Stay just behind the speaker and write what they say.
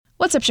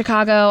What's up,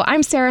 Chicago?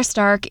 I'm Sarah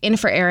Stark, in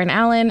for Aaron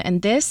Allen,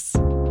 and this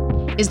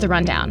is The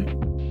Rundown.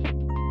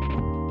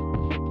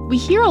 We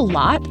hear a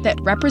lot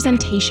that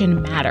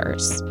representation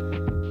matters.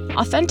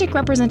 Authentic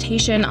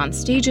representation on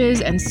stages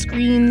and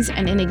screens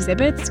and in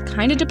exhibits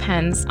kind of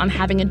depends on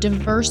having a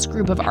diverse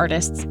group of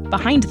artists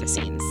behind the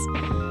scenes.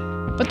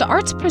 But the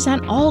arts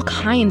present all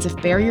kinds of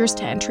barriers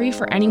to entry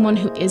for anyone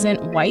who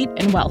isn't white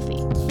and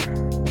wealthy.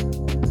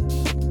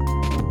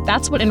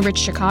 That's what Enrich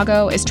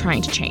Chicago is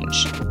trying to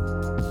change.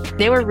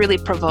 They were really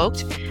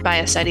provoked by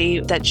a study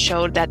that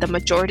showed that the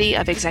majority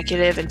of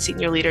executive and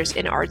senior leaders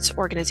in arts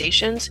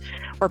organizations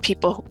were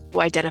people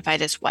who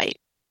identified as white.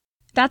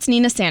 That's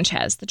Nina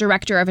Sánchez, the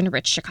director of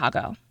Enrich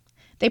Chicago.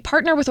 They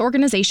partner with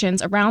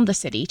organizations around the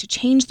city to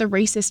change the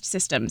racist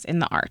systems in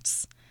the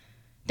arts.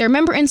 Their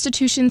member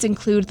institutions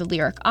include the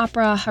Lyric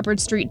Opera, Hubbard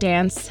Street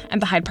Dance, and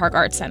the Hyde Park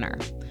Art Center.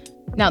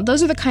 Now,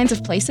 those are the kinds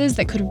of places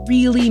that could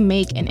really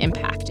make an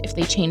impact if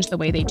they change the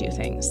way they do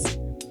things.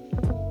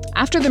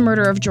 After the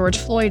murder of George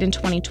Floyd in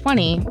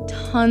 2020,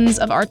 tons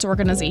of arts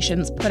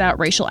organizations put out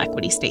racial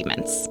equity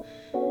statements.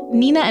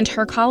 Nina and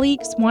her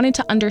colleagues wanted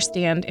to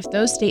understand if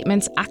those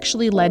statements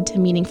actually led to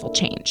meaningful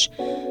change,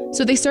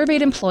 so they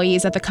surveyed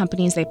employees at the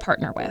companies they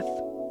partner with.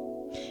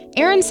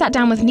 Aaron sat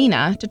down with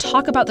Nina to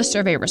talk about the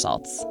survey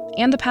results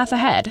and the path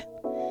ahead.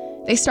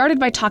 They started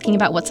by talking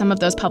about what some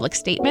of those public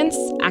statements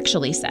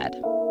actually said.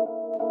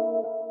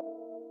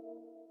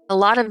 A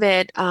lot of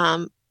it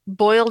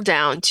boiled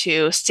down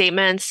to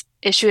statements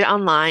issued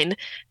online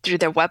through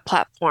their web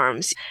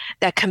platforms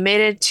that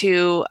committed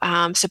to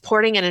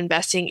supporting and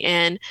investing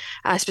in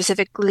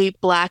specifically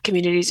Black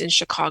communities in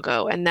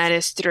Chicago. And that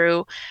is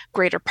through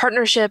greater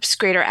partnerships,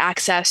 greater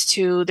access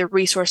to the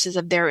resources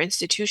of their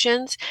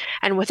institutions,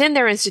 and within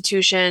their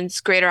institutions,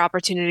 greater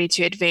opportunity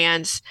to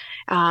advance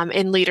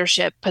in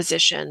leadership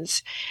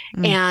positions.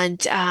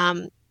 And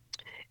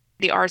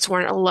the arts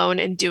weren't alone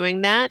in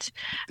doing that.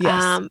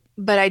 Yes.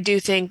 But I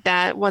do think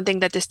that one thing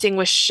that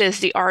distinguishes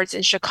the arts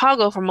in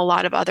Chicago from a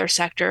lot of other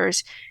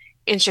sectors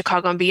in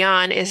Chicago and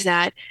beyond is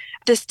that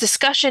this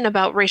discussion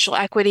about racial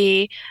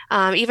equity,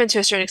 even to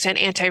a certain extent,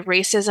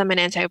 anti-racism and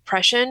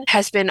anti-oppression,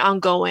 has been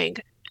ongoing.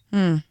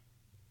 You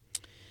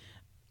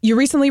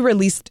recently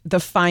released the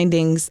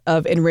findings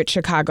of Enrich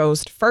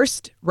Chicago's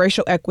first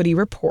racial equity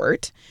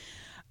report.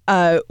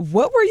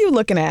 What were you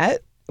looking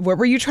at? What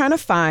were you trying to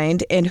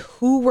find, and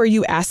who were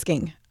you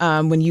asking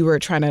when you were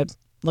trying to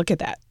look at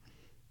that?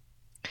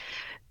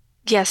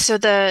 Yes, so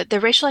the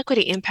racial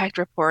equity impact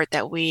report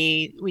that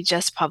we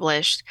just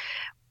published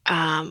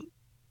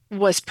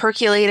was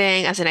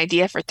percolating as an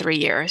idea for 3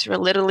 years. We're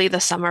literally the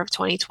summer of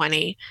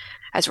 2020,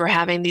 as we're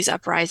having these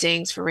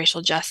uprisings for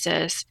racial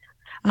justice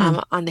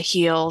on the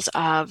heels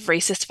of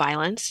racist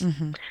violence.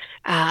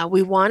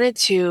 We wanted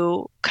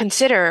to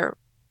consider,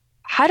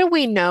 how do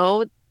we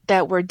know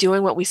that we're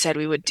doing what we said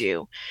we would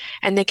do?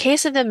 In the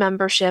case of the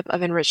membership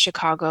of Enrich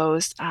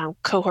Chicago's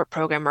cohort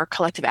program or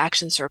collective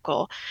action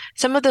circle,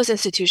 some of those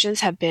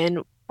institutions have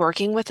been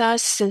working with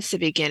us since the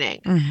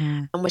beginning,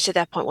 which at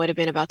that point would have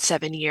been about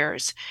 7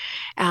 years.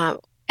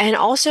 And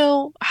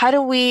also, how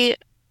do we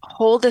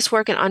hold this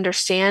work and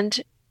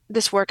understand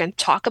this work and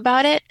talk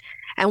about it,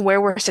 and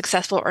where we're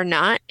successful or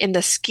not in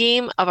the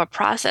scheme of a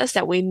process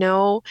that we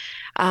know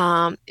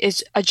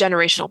is a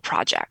generational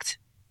project?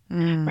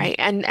 Right.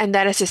 And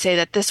that is to say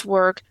that this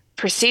work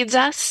precedes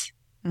us,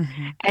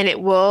 and it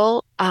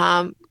will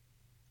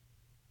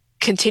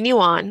continue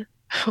on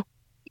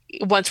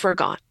once we're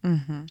gone.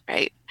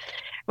 Right.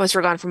 Once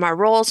we're gone from our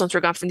roles, once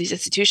we're gone from these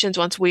institutions,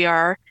 once we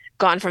are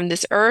gone from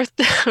this earth.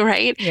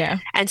 Right. Yeah.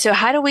 And so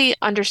how do we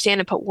understand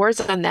and put words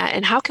on that?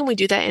 And how can we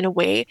do that in a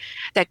way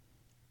that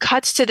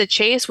cuts to the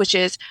chase, which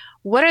is,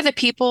 what are the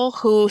people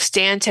who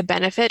stand to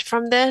benefit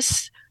from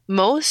this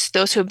most,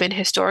 those who have been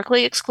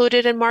historically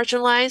excluded and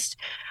marginalized?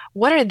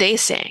 What are they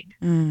saying?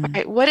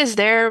 Right? What is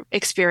their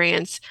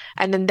experience?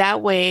 And then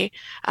that way,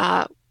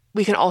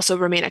 we can also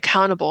remain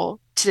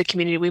accountable to the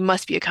community we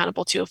must be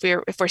accountable to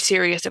if we're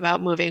serious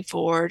about moving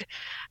forward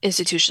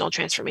institutional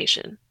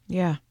transformation.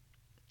 Yeah.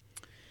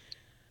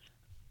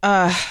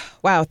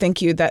 Wow.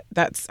 Thank you.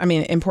 That's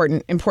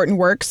important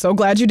work. So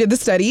glad you did the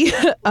study.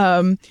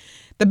 The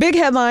big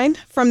headline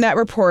from that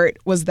report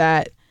was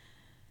that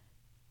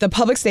the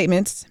public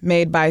statements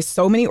made by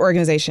so many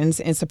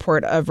organizations in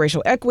support of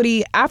racial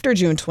equity after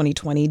June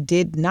 2020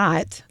 did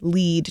not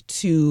lead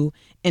to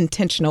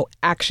intentional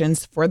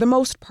actions for the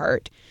most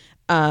part.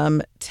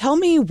 Tell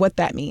me what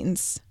that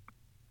means.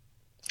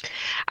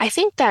 I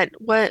think that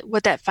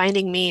what that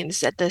finding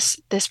means, that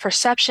this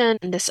perception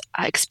and this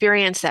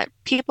experience that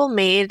people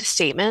made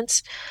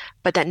statements,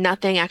 but that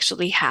nothing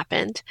actually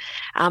happened,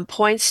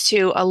 points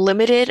to a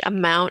limited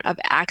amount of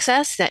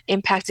access that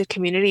impacted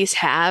communities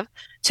have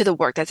to the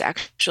work that's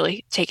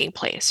actually taking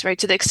place, right?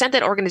 To the extent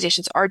that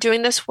organizations are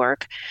doing this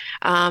work,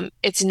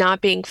 it's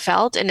not being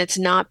felt and it's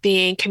not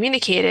being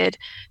communicated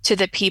to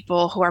the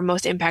people who are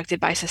most impacted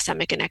by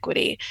systemic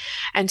inequity.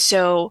 And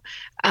so,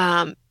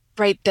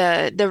 right,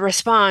 the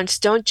response,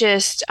 don't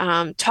just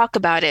talk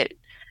about it,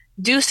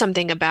 do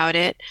something about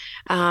it,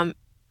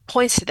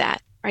 points to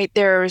that. right?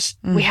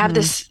 We have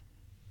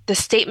the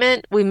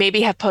statement, we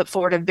maybe have put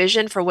forward a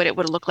vision for what it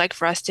would look like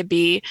for us to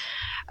be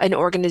an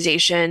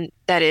organization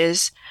that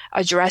is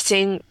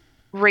addressing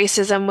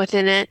racism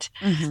within it.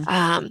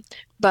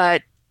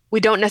 But we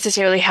don't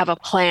necessarily have a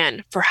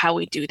plan for how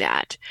we do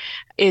that,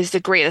 is the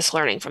greatest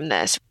learning from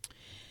this.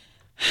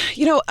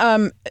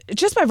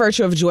 Just by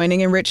virtue of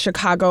joining Enrich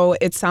Chicago,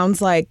 it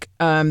sounds like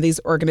these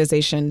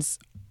organizations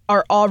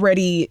are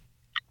already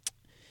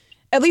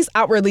at least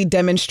outwardly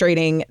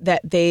demonstrating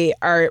that they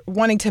are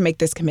wanting to make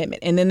this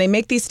commitment. And then they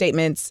make these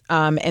statements.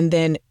 And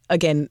then,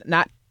 again,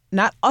 not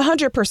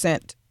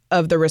 100%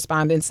 of the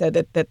respondents said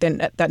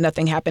that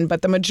nothing happened,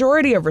 but the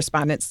majority of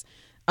respondents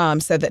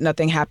said that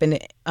nothing happened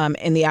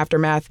in the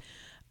aftermath.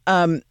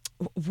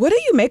 What do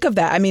you make of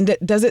that? I mean,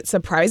 does it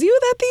surprise you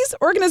that these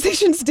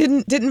organizations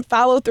didn't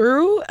follow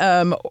through,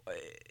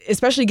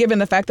 especially given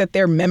the fact that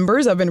they're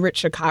members of Enrich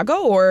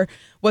Chicago? Or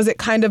was it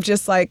kind of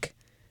just like,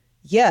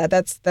 yeah,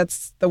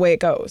 that's the way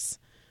it goes?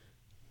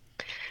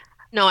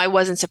 No, I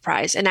wasn't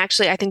surprised. And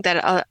actually, I think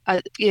that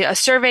a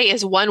survey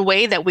is one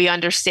way that we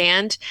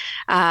understand.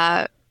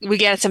 We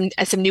get some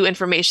new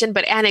information,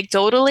 but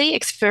anecdotally,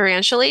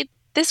 experientially,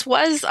 this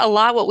was a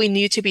lot what we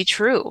knew to be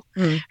true,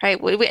 right?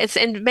 It's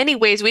in many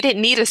ways, we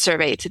didn't need a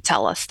survey to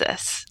tell us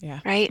this,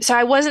 right? So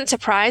I wasn't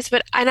surprised,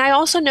 and I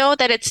also know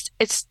that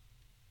it's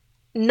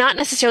not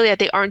necessarily that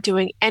they aren't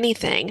doing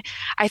anything.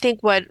 I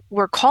think what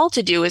we're called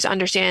to do is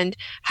understand,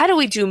 how do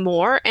we do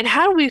more and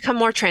how do we become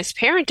more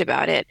transparent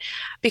about it?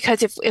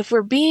 Because if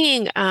we're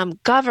being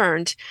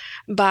governed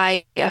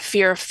by a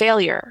fear of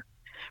failure,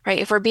 right?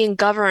 If we're being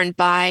governed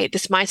by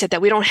this mindset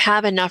that we don't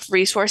have enough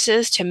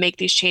resources to make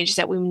these changes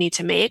that we need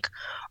to make,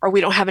 or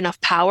we don't have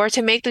enough power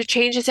to make the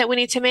changes that we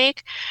need to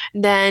make,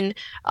 then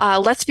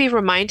let's be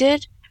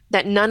reminded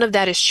that none of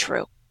that is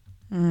true.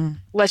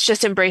 Let's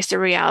just embrace the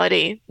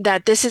reality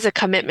that this is a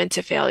commitment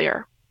to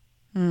failure,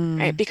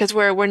 right? Because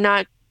we're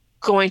not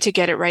going to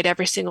get it right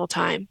every single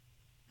time.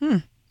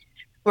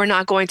 We're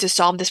not going to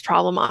solve this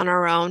problem on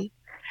our own,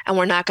 and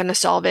we're not going to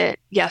solve it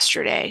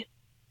yesterday.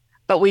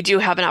 But we do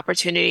have an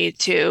opportunity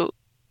to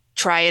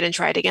try it and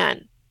try it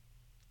again.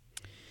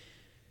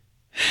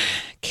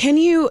 Can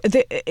you?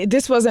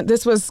 This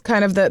was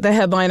kind of the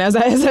headline as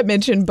I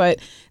mentioned, but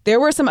there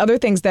were some other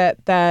things that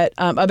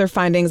other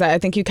findings. I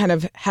think you kind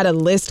of had a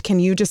list. Can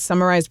you just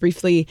summarize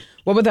briefly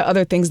what were the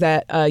other things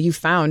that you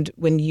found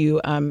when you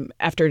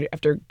after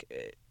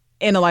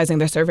analyzing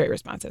the survey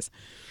responses?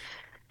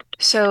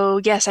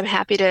 So yes, I'm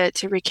happy to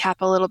recap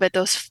a little bit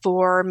those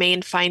 4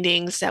 main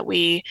findings that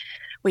we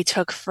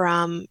took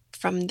from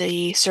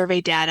the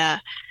survey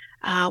data.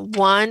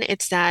 One,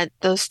 it's that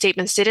those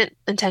statements didn't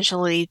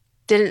lead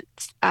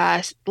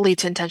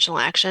to intentional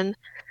action.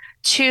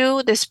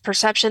 2, this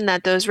perception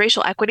that those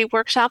racial equity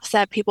workshops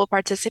that people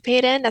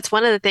participate in, that's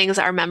one of the things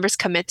our members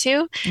commit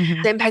to.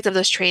 The impact of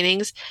those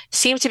trainings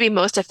seem to be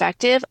most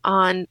effective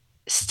on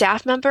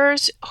staff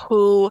members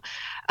who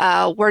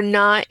were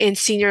not in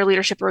senior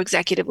leadership or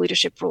executive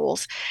leadership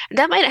roles. And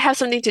that might have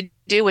something to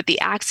do with the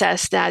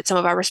access that some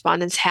of our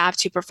respondents have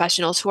to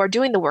professionals who are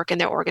doing the work in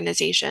their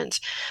organizations.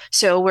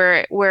 So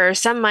where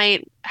some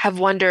might have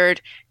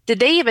wondered, did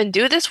they even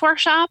do this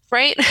workshop,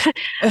 right?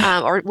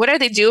 Or what are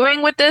they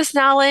doing with this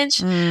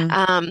knowledge?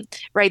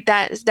 Right,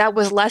 that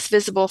was less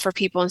visible for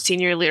people in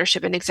senior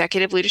leadership and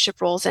executive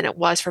leadership roles than it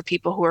was for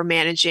people who are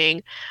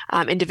managing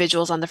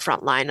individuals on the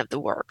front line of the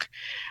work.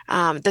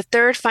 The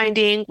third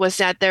finding was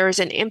that there is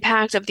an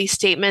impact of these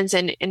statements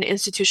and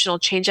institutional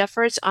change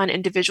efforts on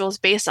individuals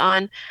based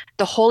on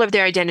the whole of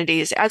their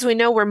identities. As we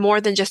know, we're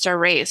more than just our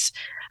race.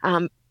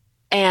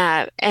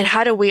 And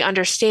how do we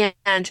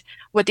understand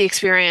what the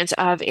experience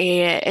of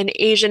an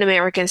Asian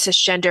American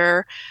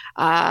cisgender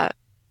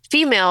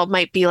female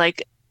might be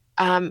like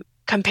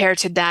compared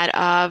to that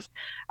of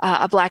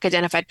a Black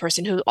identified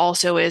person who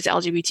also is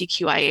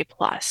LGBTQIA+,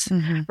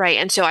 right?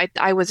 And so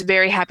I was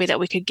very happy that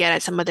we could get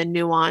at some of the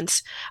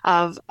nuance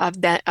of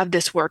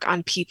this work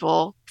on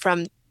people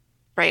from,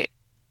 right,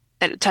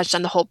 that touched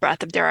on the whole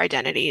breadth of their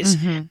identities.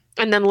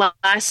 And then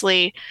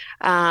lastly,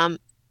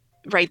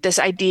 right, this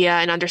idea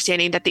and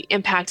understanding that the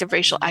impact of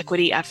racial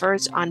equity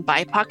efforts on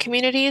BIPOC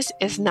communities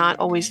is not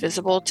always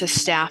visible to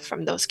staff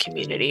from those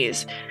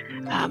communities.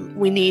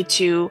 We need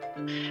to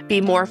be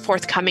more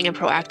forthcoming and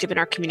proactive in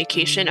our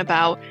communication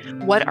about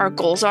what our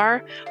goals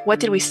are, what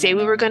did we say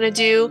we were going to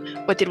do,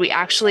 what did we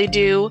actually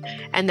do,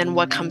 and then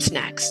what comes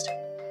next.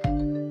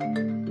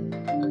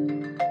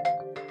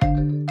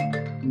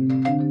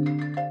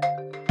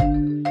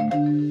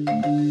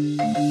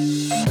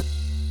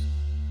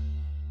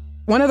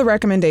 One of the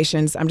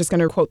recommendations, I'm just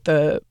going to quote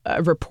the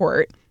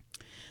report,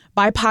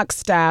 BIPOC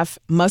staff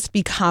must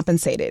be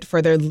compensated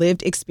for their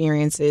lived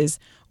experiences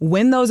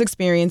when those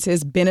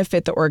experiences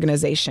benefit the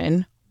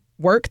organization,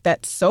 work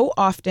that so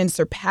often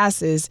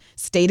surpasses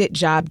stated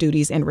job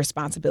duties and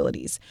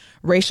responsibilities.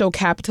 Racial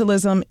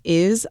capitalism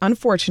is,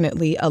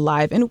 unfortunately,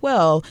 alive and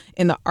well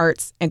in the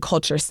arts and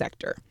culture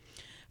sector.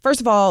 First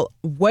of all,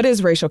 what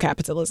is racial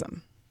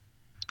capitalism?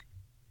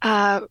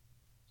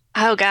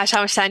 Oh gosh,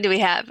 how much time do we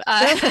have?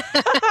 At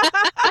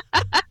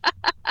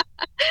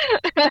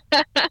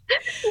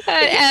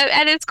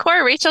its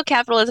core, racial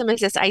capitalism is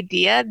this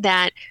idea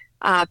that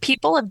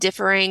people of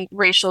differing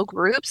racial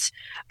groups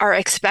are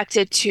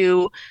expected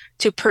to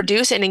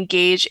produce and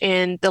engage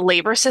in the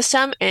labor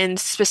system in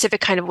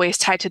specific kind of ways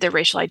tied to their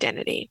racial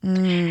identity.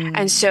 And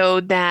Mm.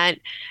 so that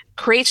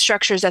create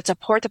structures that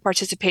support the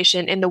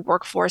participation in the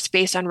workforce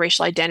based on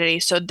racial identity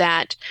so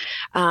that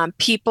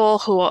people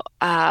who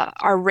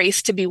are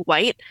raised to be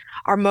white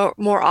are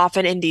more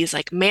often in these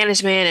like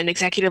management and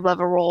executive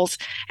level roles,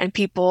 and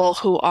people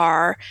who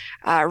are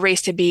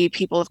raised to be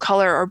people of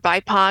color or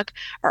BIPOC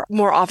are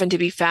more often to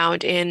be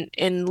found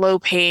in low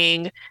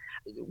paying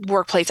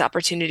workplace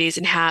opportunities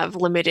and have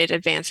limited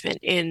advancement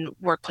in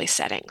workplace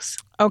settings.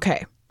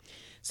 Okay.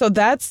 So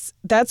that's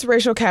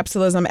racial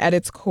capitalism at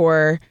its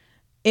core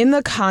in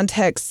the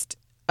context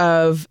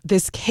of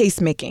this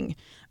case making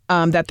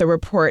that the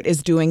report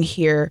is doing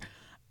here.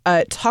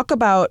 Talk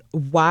about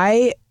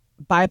why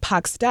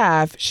BIPOC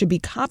staff should be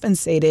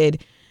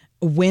compensated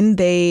when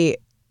they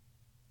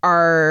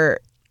are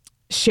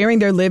sharing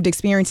their lived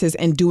experiences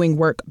and doing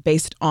work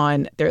based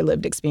on their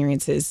lived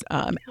experiences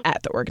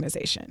at the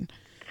organization.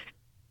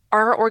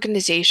 Our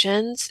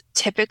organizations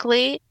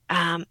typically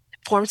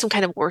form some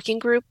kind of working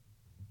group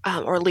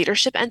or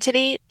leadership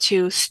entity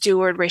to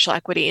steward racial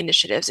equity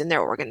initiatives in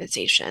their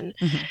organization.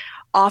 Mm-hmm.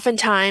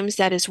 Oftentimes,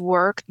 that is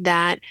work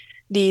that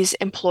these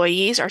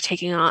employees are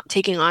taking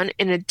on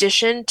in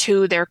addition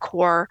to their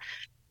core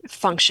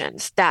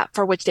functions that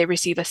for which they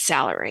receive a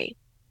salary,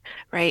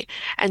 right?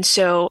 And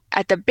so,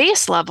 at the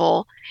base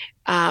level,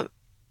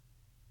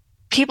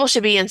 people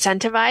should be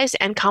incentivized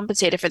and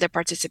compensated for their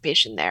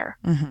participation there,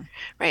 Mm-hmm.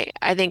 right?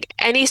 I think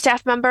any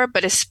staff member,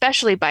 but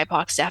especially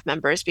BIPOC staff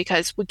members,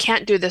 because we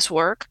can't do this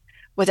work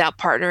without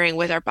partnering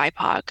with our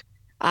BIPOC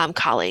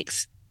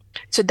colleagues.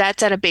 So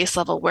that's at a base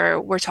level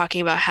where we're talking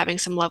about having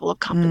some level of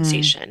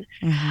compensation.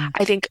 Mm-hmm.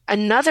 I think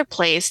another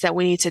place that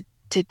we need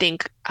to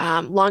think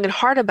long and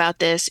hard about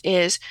this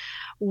is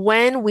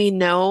when we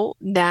know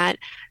that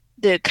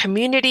the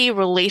community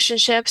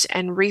relationships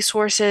and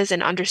resources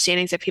and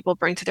understandings that people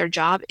bring to their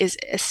job is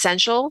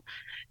essential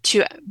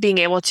to being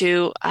able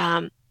to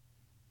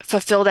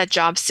fulfill that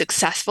job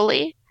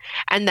successfully,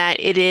 and that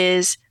it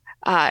is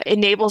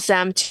enables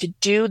them to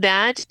do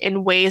that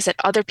in ways that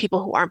other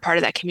people who aren't part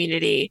of that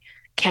community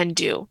can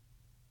do,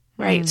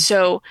 right?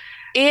 So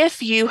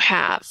if you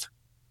have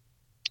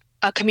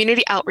a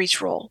community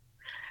outreach role,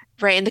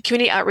 right, and the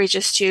community outreach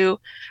is to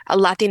a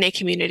Latina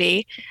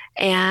community,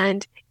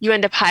 and you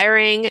end up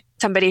hiring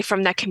somebody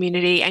from that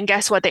community, and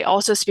guess what? They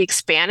also speak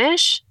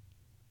Spanish,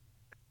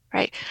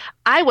 right?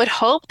 I would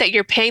hope that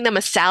you're paying them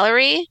a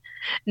salary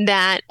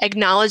that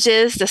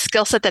acknowledges the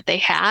skill set that they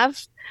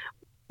have,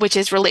 which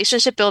is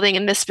relationship building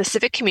in this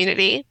specific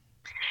community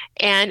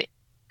and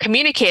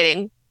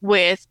communicating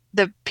with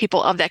the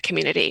people of that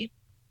community,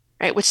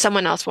 right? Which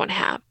someone else won't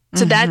have.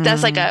 So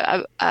that's like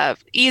a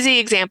easy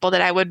example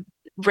that I would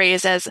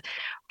raise as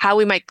how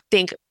we might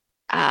think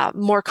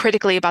more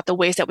critically about the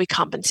ways that we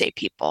compensate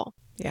people.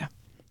 Yeah.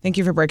 Thank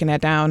you for breaking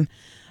that down.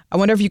 I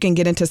wonder if you can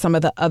get into some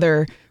of the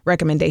other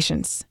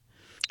recommendations.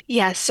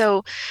 Yeah.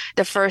 So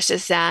the first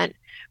is that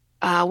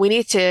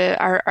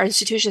our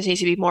institutions need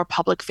to be more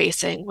public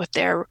facing with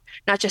their,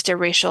 not just their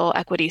racial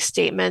equity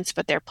statements,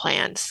 but their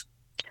plans.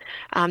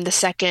 The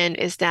second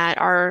is that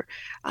our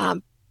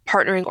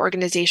partnering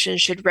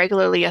organizations should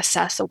regularly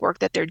assess the work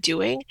that they're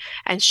doing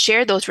and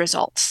share those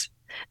results.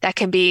 That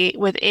can be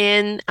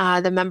within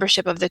the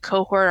membership of the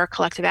cohort or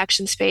collective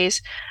action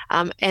space,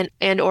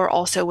 and or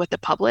also with the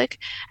public,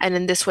 and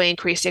in this way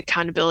increase the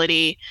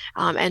accountability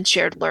and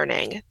shared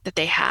learning that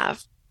they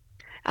have.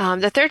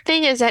 The third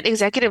thing is that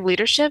executive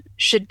leadership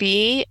should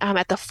be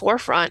at the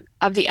forefront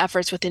of the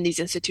efforts within these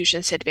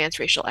institutions to advance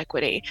racial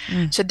equity.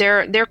 So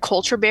they're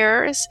culture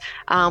bearers.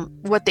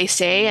 What they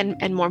say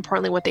and more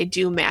importantly, what they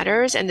do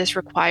matters. And this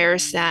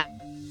requires that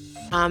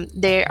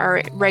they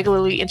are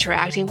regularly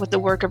interacting with the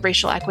work of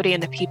racial equity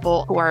and the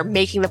people who are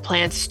making the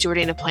plans,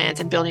 stewarding the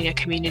plans, and building a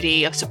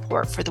community of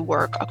support for the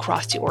work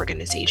across the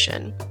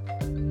organization.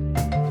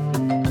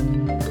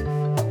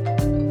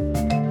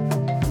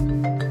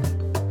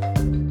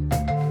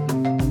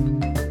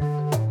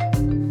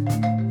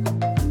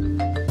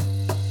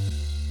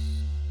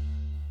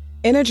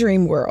 In a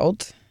dream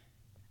world,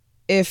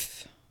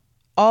 if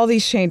all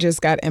these changes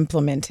got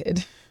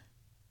implemented,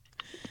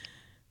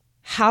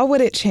 how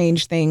would it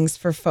change things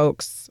for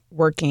folks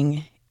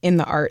working in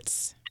the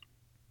arts?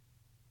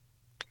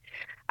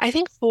 I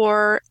think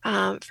for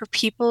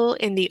people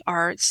in the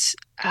arts,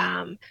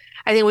 I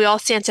think we all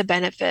stand to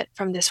benefit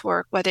from this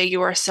work, whether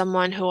you are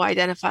someone who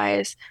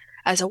identifies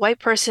as a white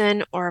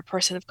person or a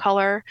person of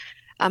color,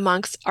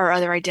 amongst our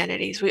other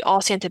identities. We all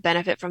stand to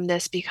benefit from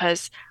this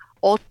because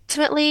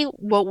ultimately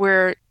what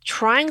we're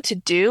trying to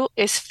do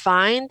is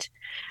find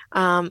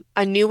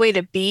a new way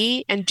to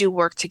be and do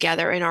work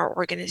together in our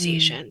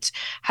organizations.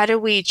 How do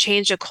we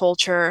change a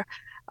culture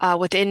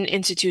within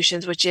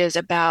institutions, which is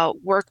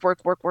about work, work,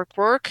 work, work,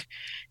 work,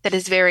 that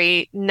is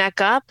very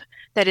neck up,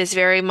 that is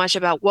very much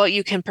about what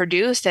you can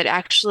produce that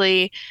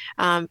actually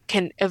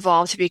can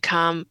evolve to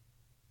become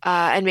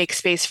and make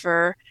space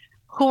for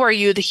who are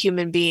you, the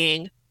human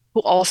being,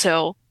 who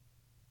also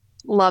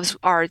loves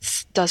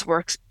arts, does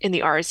work in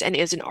the arts, and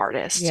is an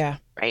artist, Yeah.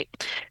 right?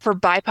 For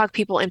BIPOC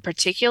people in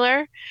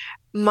particular,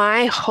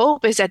 my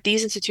hope is that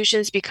these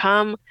institutions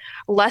become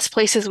less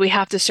places we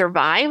have to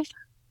survive,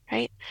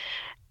 right?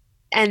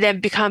 And then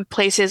become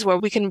places where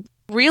we can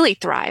really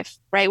thrive,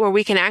 right? Where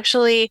we can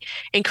actually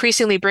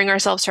increasingly bring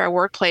ourselves to our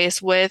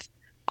workplace with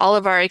all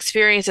of our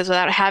experiences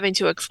without having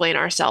to explain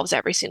ourselves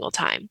every single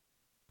time.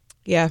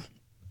 Yeah.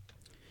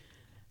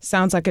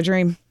 Sounds like a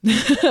dream.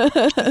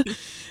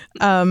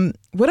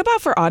 What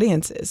about for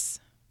audiences?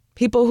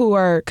 People who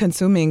are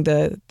consuming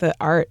the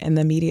art and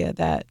the media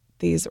that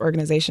these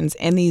organizations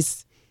and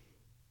these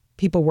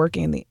people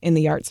working in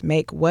the arts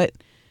make, how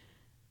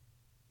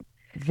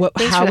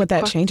would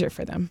that change it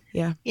for them?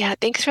 Yeah. Yeah,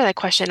 thanks for that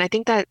question. I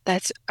think that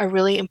that's a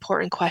really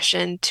important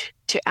question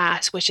to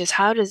ask, which is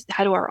how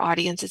do our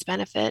audiences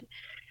benefit?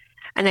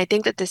 And I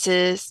think that this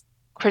is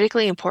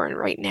critically important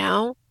right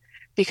now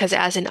because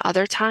as in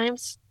other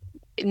times,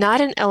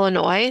 not in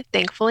Illinois,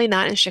 thankfully,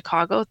 not in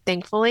Chicago,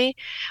 thankfully,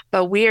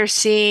 but we are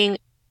seeing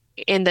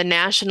in the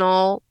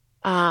national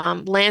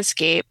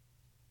landscape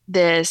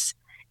this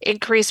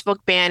increased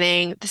book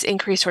banning, this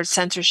increase towards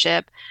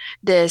censorship,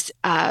 this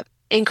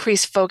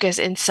increased focus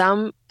in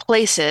some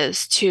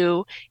places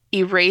to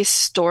erase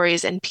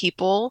stories and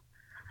people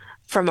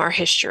from our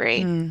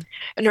history. An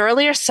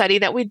earlier study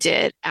that we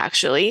did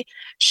actually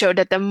showed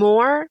that the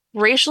more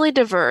racially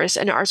diverse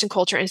an arts and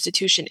culture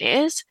institution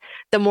is,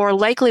 the more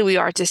likely we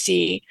are to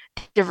see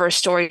diverse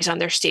stories on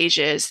their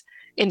stages,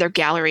 in their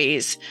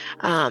galleries,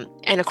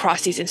 and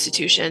across these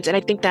institutions. And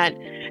I think that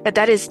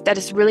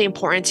is really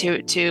important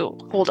to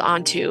hold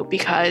on to,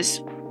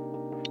 because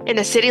in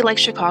a city like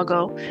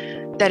Chicago,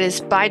 that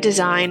is by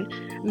design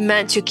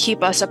meant to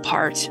keep us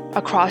apart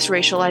across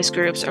racialized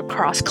groups,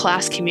 across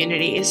class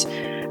communities,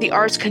 the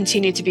arts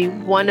continue to be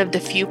one of the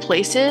few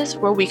places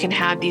where we can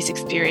have these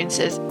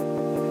experiences.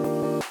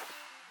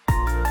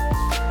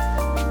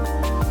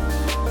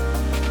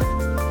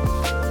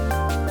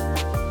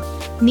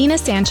 Nina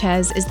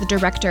Sánchez is the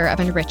director of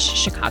Enrich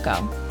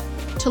Chicago.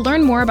 To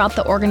learn more about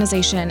the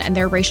organization and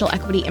their racial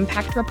equity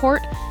impact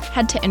report,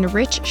 head to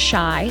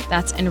enrichchi,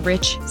 that's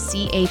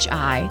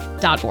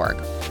enrichchi.org.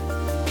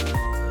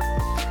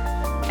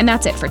 And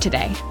that's it for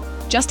today.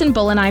 Justin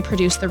Bull and I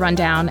produce The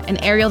Rundown,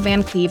 and Ariel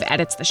Van Cleve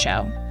edits the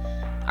show.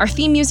 Our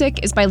theme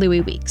music is by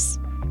Louis Weeks.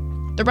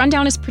 The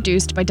Rundown is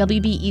produced by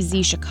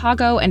WBEZ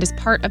Chicago and is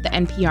part of the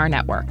NPR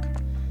network.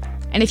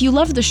 And if you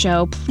love the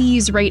show,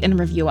 please rate and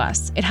review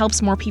us. It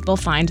helps more people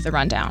find The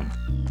Rundown.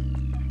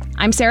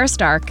 I'm Sarah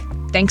Stark.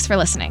 Thanks for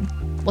listening.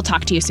 We'll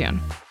talk to you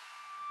soon.